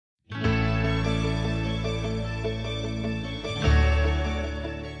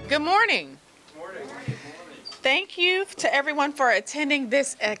Good morning. Good morning. Thank you to everyone for attending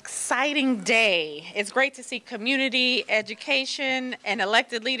this exciting day. It's great to see community, education, and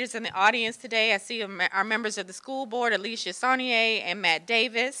elected leaders in the audience today. I see our members of the school board, Alicia Saunier and Matt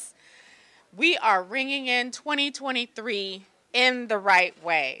Davis. We are ringing in 2023 in the right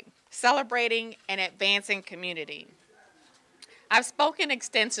way, celebrating and advancing community. I've spoken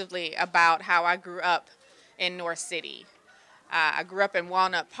extensively about how I grew up in North City. I grew up in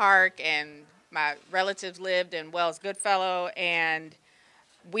Walnut Park, and my relatives lived in Wells Goodfellow, and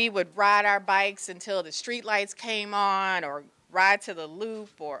we would ride our bikes until the street lights came on, or ride to the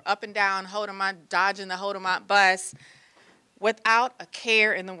Loop, or up and down Hodemont, dodging the Hodemont bus, without a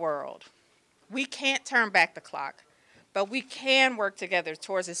care in the world. We can't turn back the clock, but we can work together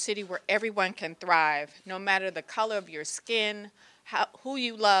towards a city where everyone can thrive, no matter the color of your skin, who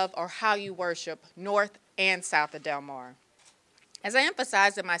you love, or how you worship, north and south of Del Mar. As I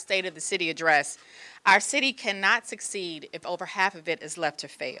emphasized in my State of the City address, our city cannot succeed if over half of it is left to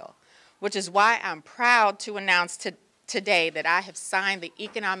fail, which is why I'm proud to announce today that I have signed the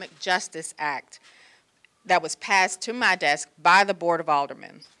Economic Justice Act that was passed to my desk by the Board of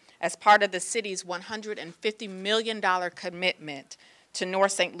Aldermen as part of the city's $150 million commitment to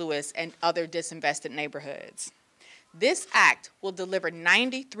North St. Louis and other disinvested neighborhoods. This act will deliver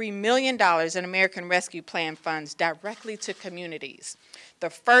 $93 million in American Rescue Plan funds directly to communities, the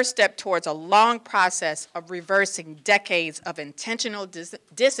first step towards a long process of reversing decades of intentional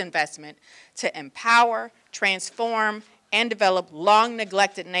disinvestment to empower, transform, and develop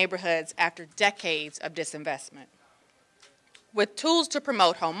long-neglected neighborhoods after decades of disinvestment. With tools to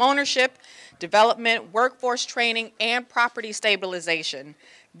promote homeownership, development, workforce training, and property stabilization,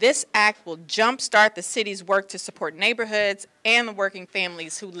 this act will jumpstart the city's work to support neighborhoods and the working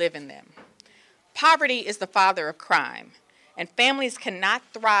families who live in them. Poverty is the father of crime, and families cannot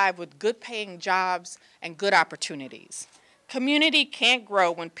thrive with good-paying jobs and good opportunities. Community can't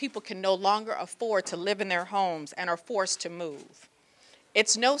grow when people can no longer afford to live in their homes and are forced to move.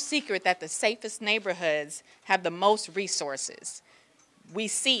 It's no secret that the safest neighborhoods have the most resources. We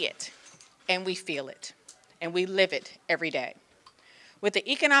see it, and we feel it, and we live it every day. With the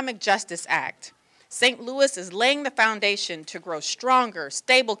Economic Justice Act, St. Louis is laying the foundation to grow stronger,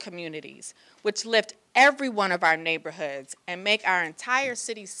 stable communities, which lift every one of our neighborhoods and make our entire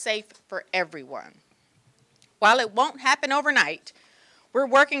city safe for everyone. While it won't happen overnight, we're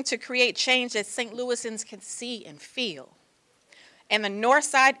working to create change that St. Louisans can see and feel. And the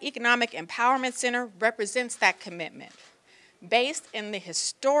Northside Economic Empowerment Center represents that commitment. Based in the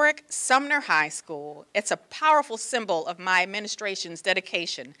historic Sumner High School, it's a powerful symbol of my administration's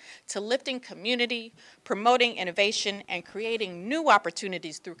dedication to lifting community, promoting innovation, and creating new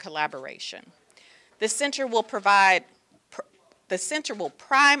opportunities through collaboration. The center will prime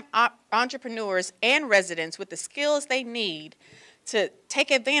entrepreneurs and residents with the skills they need to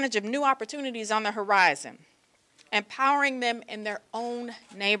take advantage of new opportunities on the horizon, empowering them in their own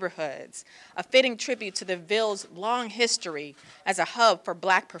neighborhoods, a fitting tribute to the Ville's long history as a hub for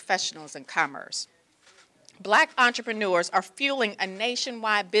Black professionals in commerce. Black entrepreneurs are fueling a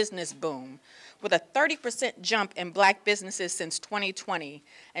nationwide business boom with a 30% jump in Black businesses since 2020,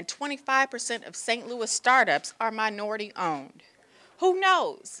 and 25% of St. Louis startups are minority-owned. Who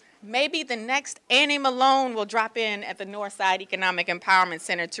knows? Maybe the next Annie Malone will drop in at the Northside Economic Empowerment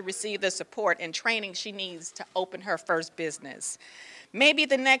Center to receive the support and training she needs to open her first business. Maybe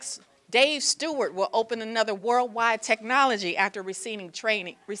the next Dave Stewart will open another worldwide technology after receiving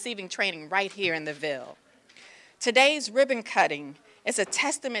training right here in the Ville. Today's ribbon cutting is a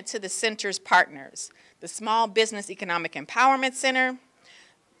testament to the center's partners, the Small Business Economic Empowerment Center,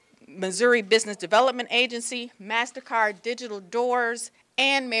 Missouri Business Development Agency, MasterCard Digital Doors,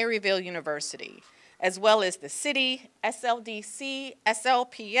 and Maryville University, as well as the city, SLDC,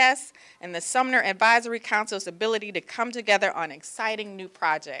 SLPS, and the Sumner Advisory Council's ability to come together on exciting new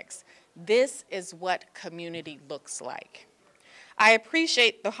projects. This is what community looks like. I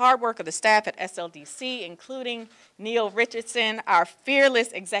appreciate the hard work of the staff at SLDC, including Neil Richardson, our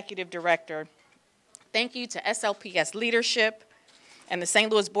fearless executive director. Thank you to SLPS leadership and the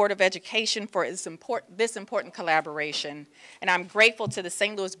St. Louis Board of Education for this important collaboration. And I'm grateful to the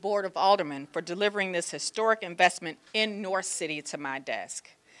St. Louis Board of Aldermen for delivering this historic investment in North City to my desk.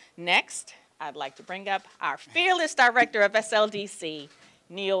 Next, I'd like to bring up our fearless director of SLDC,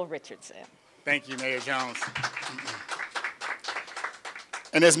 Neil Richardson. Thank you, Mayor Jones.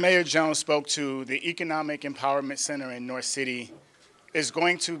 And as Mayor Jones spoke to, the Economic Empowerment Center in North City is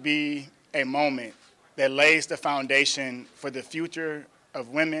going to be a moment that lays the foundation for the future of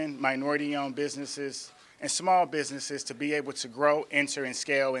women, minority-owned businesses, and small businesses to be able to grow, enter, and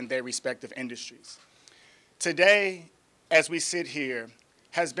scale in their respective industries. Today, as we sit here,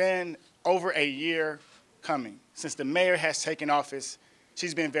 has been over a year coming. Since the mayor has taken office,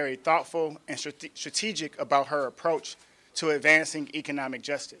 she's been very thoughtful and strategic about her approach to advancing economic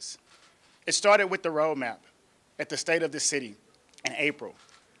justice. It started with the roadmap at the State of the City in April,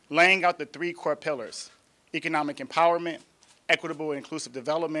 laying out the 3 core pillars: economic empowerment, equitable and inclusive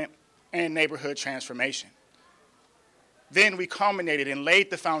development, and neighborhood transformation. Then we culminated and laid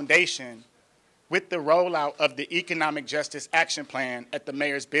the foundation with the rollout of the Economic Justice Action Plan at the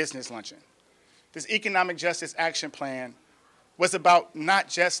Mayor's Business Luncheon. This Economic Justice Action Plan was about not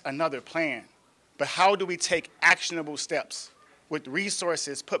just another plan, but how do we take actionable steps with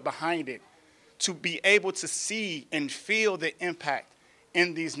resources put behind it to be able to see and feel the impact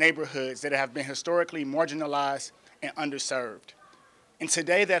in these neighborhoods that have been historically marginalized and underserved. And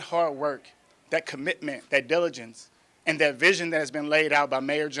today, that hard work, that commitment, that diligence, and that vision that has been laid out by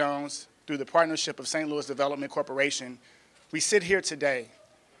Mayor Jones through the partnership of St. Louis Development Coporation, we sit here today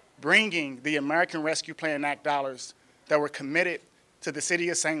bringing the American Rescue Plan Act dollars that were committed to the city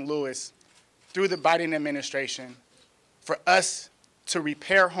of St. Louis through the Biden administration for us to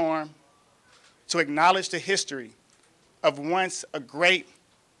repair harm, to acknowledge the history of once a great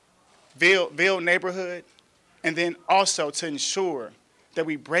Ville neighborhood, and then also to ensure that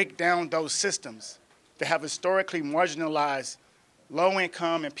we break down those systems that have historically marginalized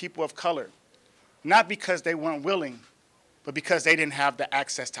low-income and people of color, not because they weren't willing, but because they didn't have the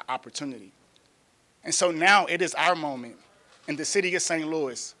access to opportunity. And so now it is our moment in the city of St.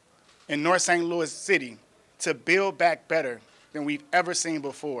 Louis, in North St. Louis City, to build back better than we've ever seen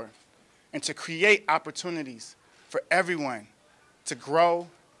before, and to create opportunities for everyone to grow,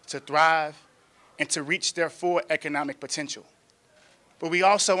 to thrive, and to reach their full economic potential. But we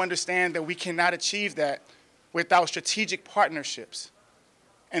also understand that we cannot achieve that without strategic partnerships.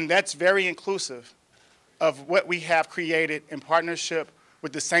 And that's very inclusive of what we have created in partnership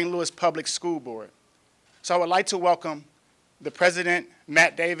with the St. Louis Public School Board. So I would like to welcome the President,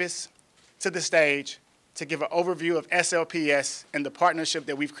 Matt Davis, to the stage to give an overview of SLPS and the partnership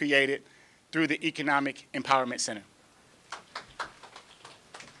that we've created through the Economic Empowerment Center.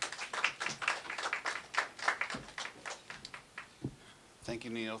 Thank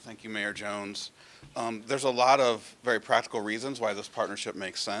you, Neil. Thank you, Mayor Jones. There's a lot of very practical reasons why this partnership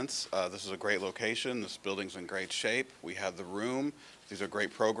makes sense. This is a great location. This building's in great shape. We have the room. These are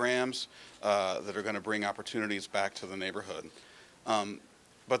great programs that are going to bring opportunities back to the neighborhood.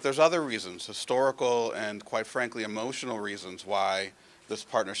 But there's other reasons, historical and, quite frankly, emotional reasons why this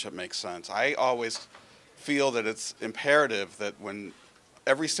partnership makes sense. I always feel that it's imperative that when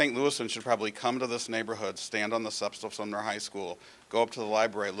every St. Louisan should probably come to this neighborhood, stand on the steps of Sumner High School, go up to the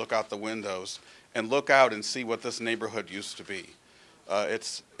library, look out the windows, and look out and see what this neighborhood used to be.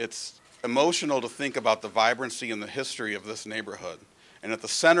 It's emotional to think about the vibrancy and the history of this neighborhood. And at the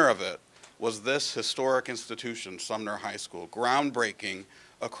center of it was this historic institution, Sumner High School, groundbreaking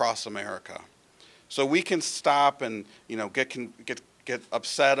across America. So we can stop and get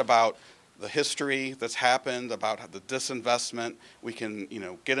upset about the history that's happened, about the disinvestment. We can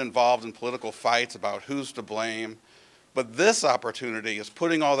get involved in political fights about who's to blame. But this opportunity is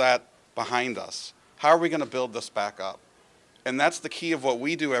putting all that behind us. How are we going to build this back up? And that's the key of what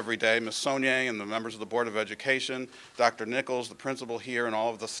we do every day, Ms. Saunier and the members of the Board of Education, Dr. Nichols, the principal here, and all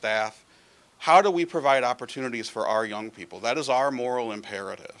of the staff. How do we provide opportunities for our young people? That is our moral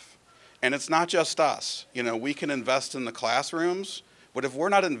imperative. And it's not just us. We can invest in the classrooms, but if we're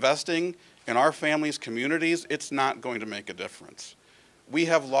not investing in our families' communities, it's not going to make a difference. We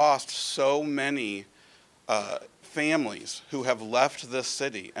have lost so many families who have left this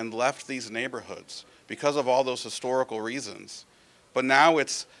city and left these neighborhoods because of all those historical reasons. But now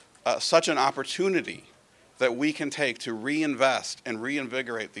it's such an opportunity that we can take to reinvest and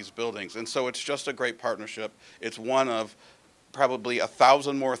reinvigorate these buildings. And so it's just a great partnership. It's one of probably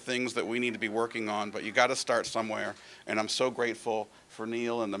 1,000 more things that we need to be working on, but you got to start somewhere. And I'm so grateful for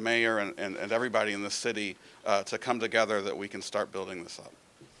Neil and the mayor and everybody in the city to come together that we can start building this up.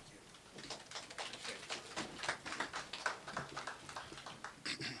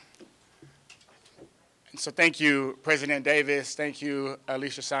 So thank you, President Davis. Thank you,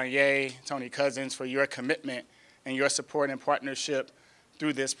 Alicia Saunier, Tony Cousins, for your commitment and your support and partnership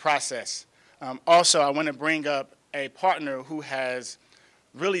through this process. Also, I want to bring up a partner who has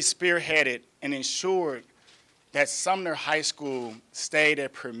really spearheaded and ensured that Sumner High School stayed a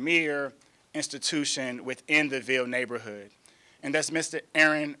premier institution within the Ville neighborhood. And that's Mr.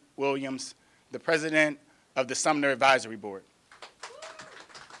 Aaron Williams, the president of the Sumner Advisory Board.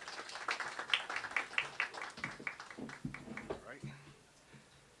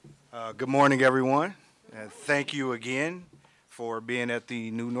 Good morning, everyone. Thank you again for being at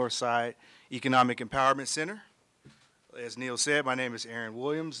the new Northside Economic Empowerment Center. As Neil said, my name is Aaron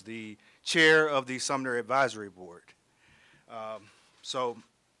Williams, the chair of the Sumner Advisory Board.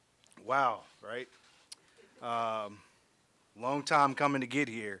 Wow, right? Long time coming to get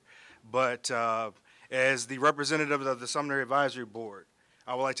here. But as the representative of the Sumner Advisory Board,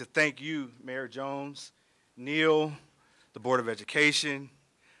 I would like to thank you, Mayor Jones, Neil, the Board of Education,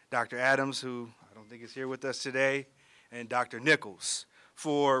 Dr. Adams, who I don't think is here with us today, and Dr. Nichols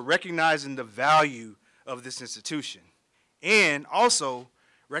for recognizing the value of this institution and also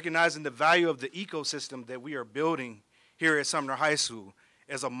recognizing the value of the ecosystem that we are building here at Sumner High School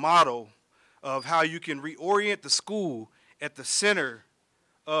as a model of how you can reorient the school at the center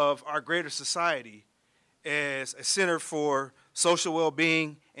of our greater society as a center for social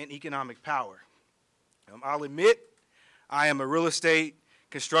well-being and economic power. I'll admit I am a real estate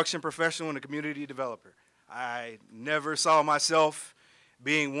construction professional and a community developer. I never saw myself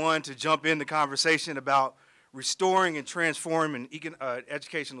being one to jump in the conversation about restoring and transforming an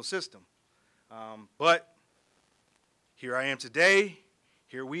educational system. But here I am today,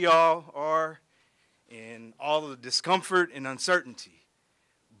 here we all are in all of the discomfort and uncertainty.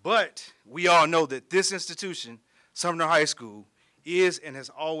 But we all know that this institution, Sumner High School, is and has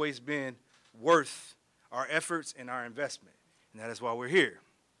always been worth our efforts and our investment. And that is why we're here.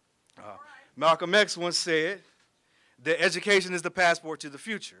 Malcolm X once said that education is the passport to the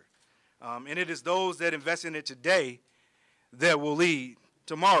future. And it is those that invest in it today that will lead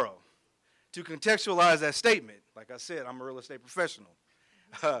tomorrow. To contextualize that statement, like I said, I'm a real estate professional.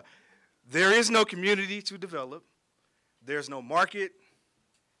 There is no community to develop. There's no market.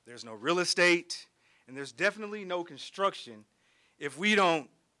 There's no real estate. And there's definitely no construction if we don't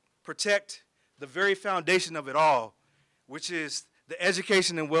protect the very foundation of it all, which is the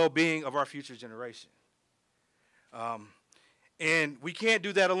education and well-being of our future generation. And we can't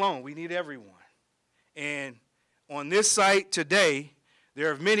do that alone. We need everyone. And on this site today, there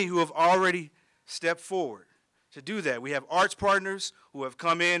are many who have already stepped forward to do that. We have arts partners who have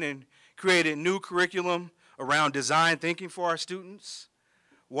come in and created new curriculum around design thinking for our students.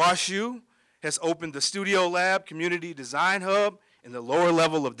 WashU has opened the Studio Lab Community Design Hub in the lower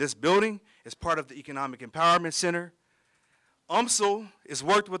level of this building as part of the Economic Empowerment Center. UMSL has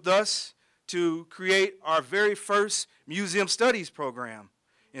worked with us to create our very first museum studies program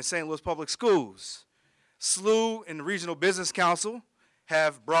in St. Louis Public Schools. SLU and the Regional Business Council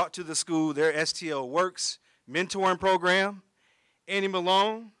have brought to the school their STL Works mentoring program. Annie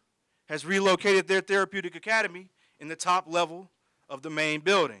Malone has relocated their therapeutic academy in the top level of the main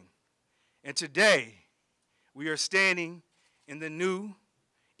building. And today, we are standing in the new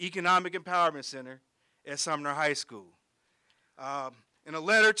Economic Empowerment Center at Sumner High School. In a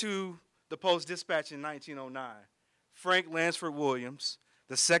letter to the Post-Dispatch in 1909, Frank Lansford Williams,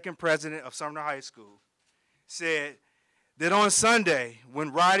 the second president of Sumner High School, said that on Sunday,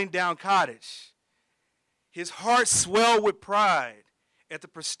 when riding down Cottage, his heart swelled with pride at the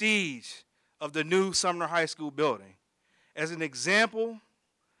prestige of the new Sumner High School building as an example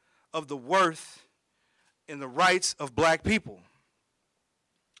of the worth and the rights of black people.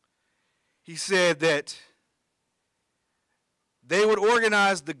 He said that they would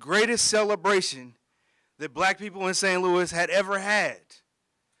organize the greatest celebration that black people in St. Louis had ever had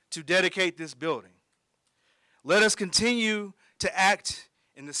to dedicate this building. Let us continue to act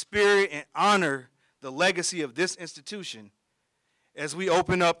in the spirit and honor the legacy of this institution as we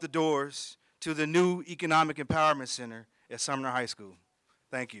open up the doors to the new Economic Empowerment Center at Sumner High School.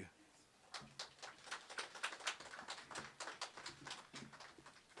 Thank you.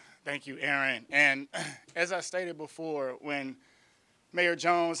 Thank you, Aaron. And as I stated before, when Mayor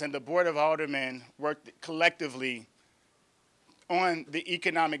Jones and the Board of Aldermen worked collectively on the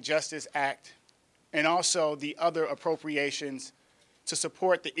Economic Justice Act and also the other appropriations to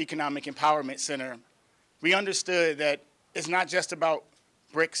support the Economic Empowerment Center, we understood that it's not just about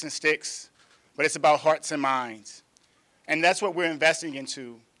bricks and sticks, but it's about hearts and minds. And that's what we're investing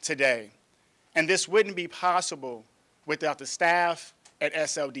into today. And this wouldn't be possible without the staff at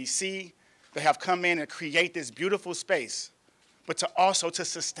SLDC that have come in and create this beautiful space, but to also to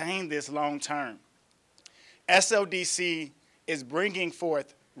sustain this long term. SLDC is bringing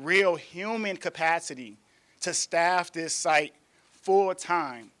forth real human capacity to staff this site full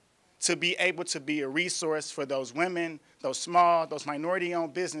time, to be able to be a resource for those women, those small, those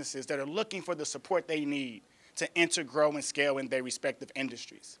minority-owned businesses that are looking for the support they need to enter, grow, and scale in their respective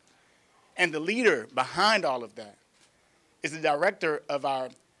industries. And the leader behind all of that is the director of our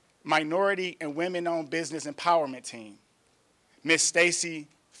Minority and Women-Owned Business Empowerment Team, Ms. Stacy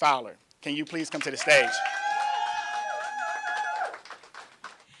Fowler. Can you please come to the stage?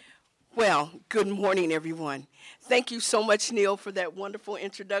 Well, good morning, everyone. Thank you so much, Neil, for that wonderful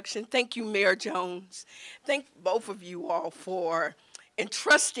introduction. Thank you, Mayor Jones. Thank both of you all for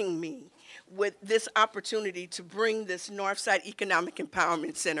entrusting me with this opportunity to bring this Northside Economic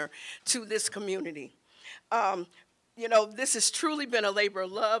Empowerment Center to this community. You know, this has truly been a labor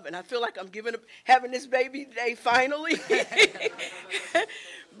of love, and I feel like I'm having this baby today finally.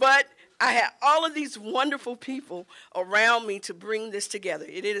 But I have all of these wonderful people around me to bring this together.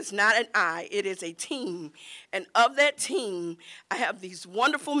 It is not an I, it is a team. And of that team, I have these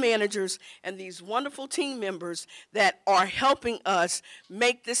wonderful managers and these wonderful team members that are helping us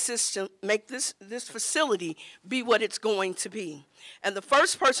make this system, make this facility be what it's going to be. And the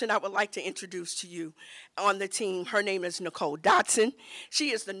first person I would like to introduce to you on the team, her name is Nicole Dotson. She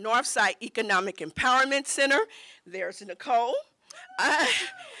is the Northside Economic Empowerment Center. There's Nicole.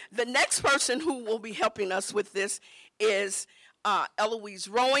 The next person who will be helping us with this is Eloise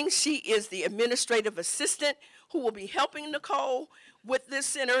Rowing. She is the administrative assistant who will be helping Nicole with this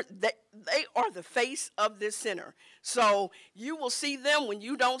center. They are the face of this center. So you will see them when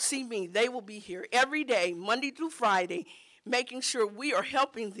you don't see me. They will be here every day, Monday through Friday, making sure we are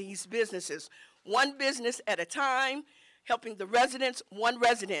helping these businesses, one business at a time, helping the residents, one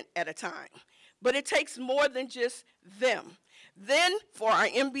resident at a time. But it takes more than just them. Then for our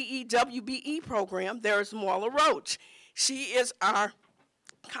MBE WBE program, there is Marla Roach. She is our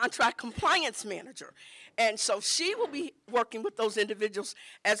contract compliance manager. And so she will be working with those individuals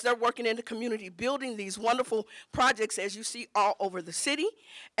as they're working in the community, building these wonderful projects as you see all over the city.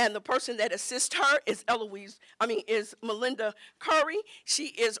 And the person that assists her is is Melinda Curry. She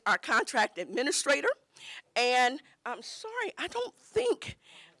is our contract administrator. And I'm sorry, I don't think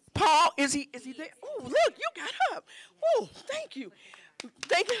Paul, is he there? Oh, look, you got up. Oh, thank you.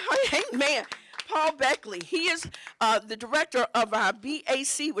 Thank you. Hey, man. Paul Beckley, he is the director of our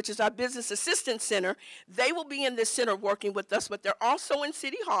BAC, which is our Business Assistance Center. They will be in this center working with us, but they're also in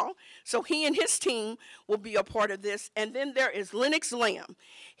City Hall, so he and his team will be a part of this. And then there is Lennox Lamb.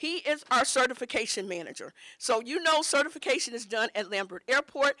 He is our certification manager. So you know certification is done at Lambert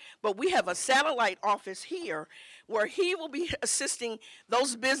Airport, but we have a satellite office here where he will be assisting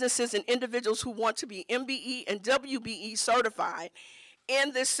those businesses and individuals who want to be MBE and WBE certified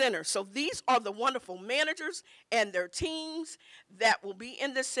in this center. So these are the wonderful managers and their teams that will be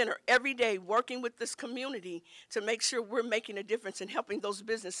in this center every day working with this community to make sure we're making a difference in helping those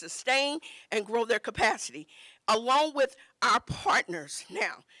businesses sustain and grow their capacity, along with our partners.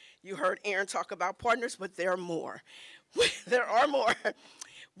 Now, you heard Aaron talk about partners, but there are more. There are more.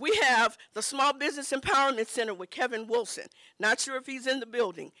 We have the Small Business Empowerment Center with Kevin Wilson. Not sure if he's in the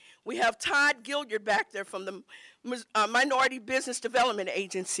building. We have Todd Gilliard back there from the Minority Business Development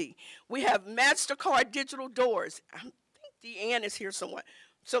Agency. We have MasterCard Digital Doors. I think Deanne is here somewhere.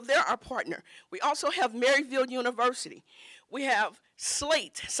 So they're our partner. We also have Maryville University. We have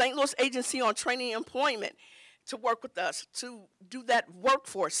SLATE, St. Louis Agency on Training and Employment, to work with us to do that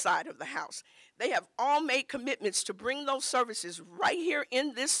workforce side of the house. They have all made commitments to bring those services right here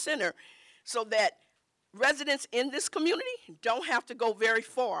in this center so that residents in this community don't have to go very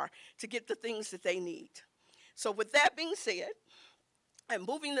far to get the things that they need. So with that being said, and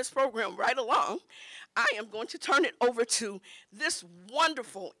moving this program right along, I am going to turn it over to this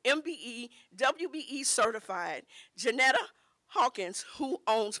wonderful MBE, WBE certified Janetta Hawkins, who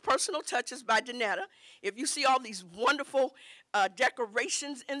owns Personal Touches by Janetta. If you see all these wonderful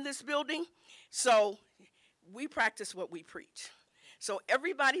decorations in this building, so we practice what we preach. So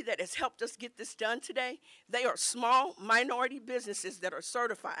everybody that has helped us get this done today, they are small minority businesses that are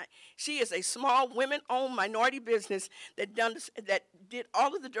certified. She is a small women-owned minority business that did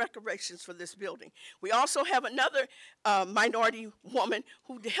all of the decorations for this building. We also have another minority woman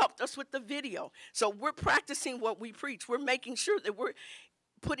who helped us with the video. So we're practicing what we preach. We're making sure that we're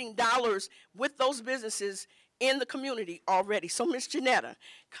putting dollars with those businesses in the community already. So Ms. Janetta,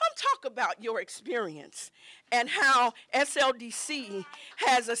 come talk about your experience and how SLDC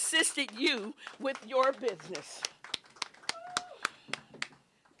has assisted you with your business.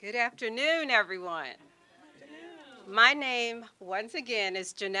 Good afternoon, everyone. My name, once again,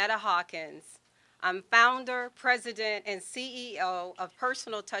 is Janetta Hawkins. I'm founder, president, and CEO of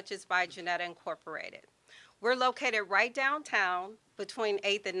Personal Touches by Janetta Incorporated. We're located right downtown between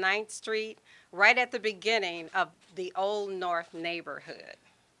 8th and 9th Street, right at the beginning of the Old North neighborhood.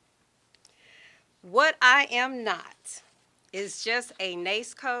 What I am not is just a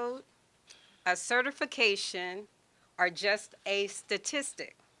NACE code, a certification, or just a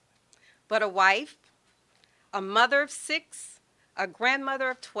statistic, but a wife, a mother of 6, a grandmother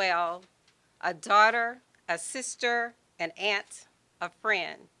of 12, a daughter, a sister, an aunt, a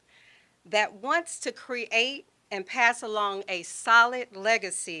friend that wants to create and pass along a solid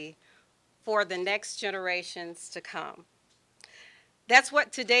legacy for the next generations to come. That's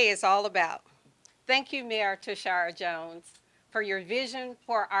what today is all about. Thank you, Mayor Tishaura Jones, for your vision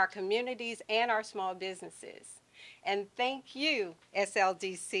for our communities and our small businesses. And thank you,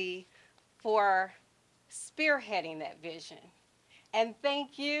 SLDC, for spearheading that vision. And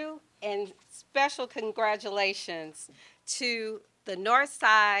thank you and special congratulations to the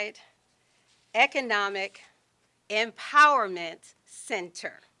Northside Economic Empowerment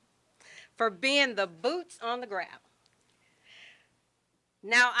Center for being the boots on the ground.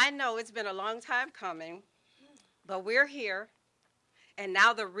 Now, I know it's been a long time coming, but we're here, and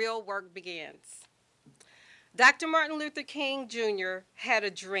now the real work begins. Dr. Martin Luther King Jr. had a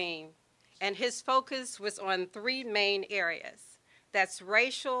dream, and his focus was on 3 main areas. That's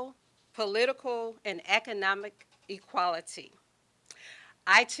racial, political, and economic equality.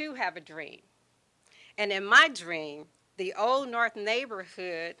 I too have a dream. And in my dream, the Old North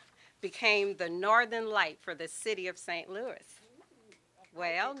neighborhood became the northern light for the city of St. Louis.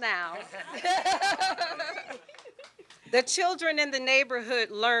 Well, now, the children in the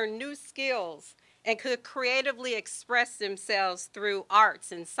neighborhood learned new skills and could creatively express themselves through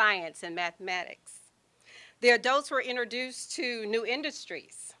arts and science and mathematics. The adults were introduced to new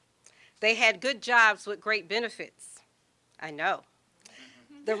industries. They had good jobs with great benefits. I know.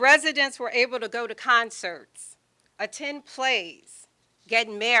 The residents were able to go to concerts, attend plays, get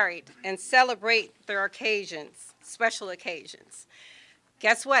married, and celebrate their occasions, special occasions.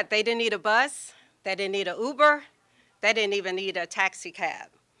 Guess what? They didn't need a bus. They didn't need an Uber. They didn't even need a taxi cab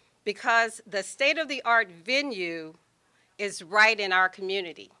because the state-of-the-art venue is right in our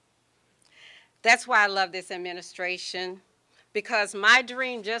community. That's why I love this administration, because my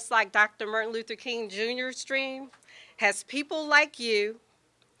dream, just like Dr. Martin Luther King Jr.'s dream, has people like you,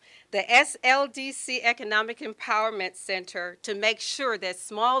 the SLDC Economic Empowerment Center, to make sure that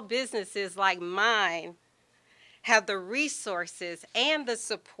small businesses like mine have the resources and the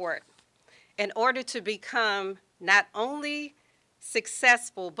support in order to become not only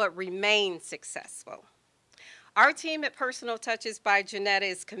successful, but remain successful. Our team at Personal Touches by Janetta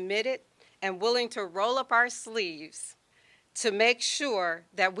is committed and willing to roll up our sleeves to make sure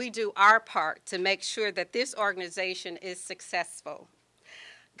that we do our part to make sure that this organization is successful.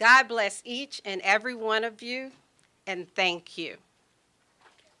 God bless each and every one of you, and thank you.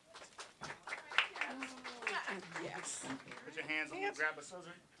 Yes. Put your hands on the grab a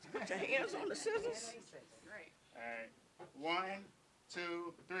scissor. Put your hands on the scissors. All right. 1,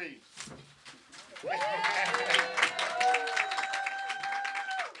 2, 3.